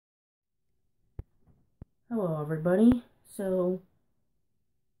Hello everybody. Oh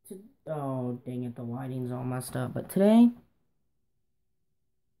dang it, the lighting's all messed up. But today,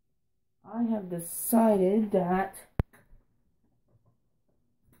 I have decided that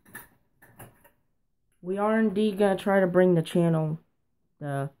we are indeed gonna try to bring the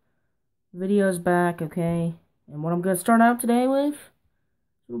videos back, okay? And what I'm gonna start out today with,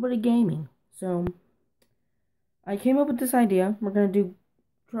 a little bit of gaming. So, I came up with this idea.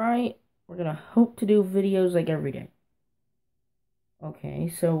 We're gonna hope to do videos like every day. Okay,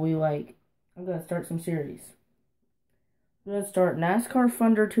 so I'm gonna start some series. I'm gonna start NASCAR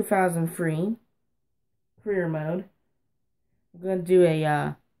Thunder 2003 career mode. I'm gonna do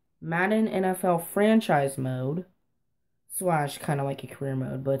a Madden NFL franchise mode slash kind of like a career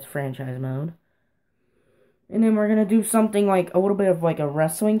mode, but it's franchise mode. And then we're gonna do something like a little bit of like a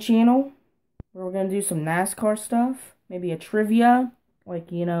wrestling channel where we're gonna do some NASCAR stuff, maybe a trivia.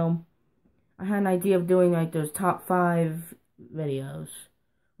 I had an idea of doing like those top 5 videos,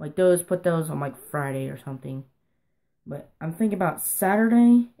 like those. Put those on like Friday or something. But I'm thinking about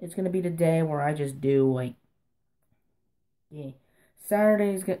Saturday. It's gonna be the day where I just do like, yeah,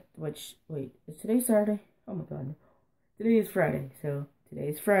 Saturday's good. Wait, is today Saturday? Oh my god, today is Friday. So today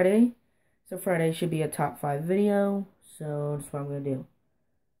is Friday. So Friday should be a top 5 video. So that's what I'm gonna do.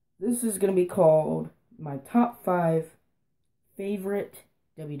 This is gonna be called my top 5 favorite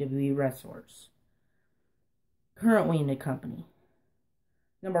WWE wrestlers currently in the company.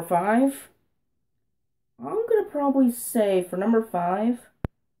 Number 5. I'm gonna probably say for number 5,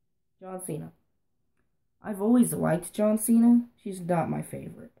 John Cena. I've always liked John Cena. She's not my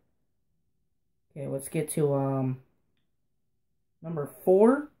favorite. Okay, let's get to number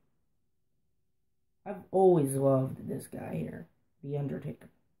 4. I've always loved this guy here, The Undertaker.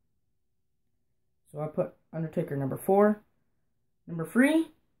 So I put Undertaker number 4. Number 3,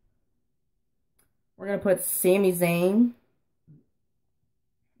 we're gonna put Sami Zayn.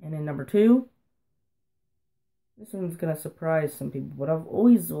 And then number 2, this one's gonna surprise some people, but I've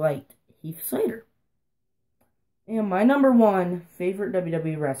always liked Heath Slater. And my number 1 favorite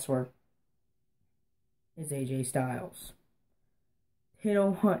WWE wrestler is AJ Styles. They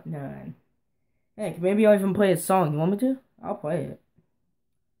don't want none. Heck, maybe I'll even play a song. You want me to? I'll play it.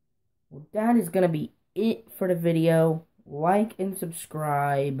 Well, that is going to be it for the video. Like and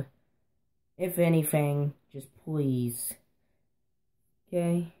subscribe. If anything, just please.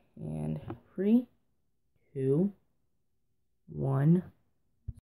 Okay, and 3, 2, 1.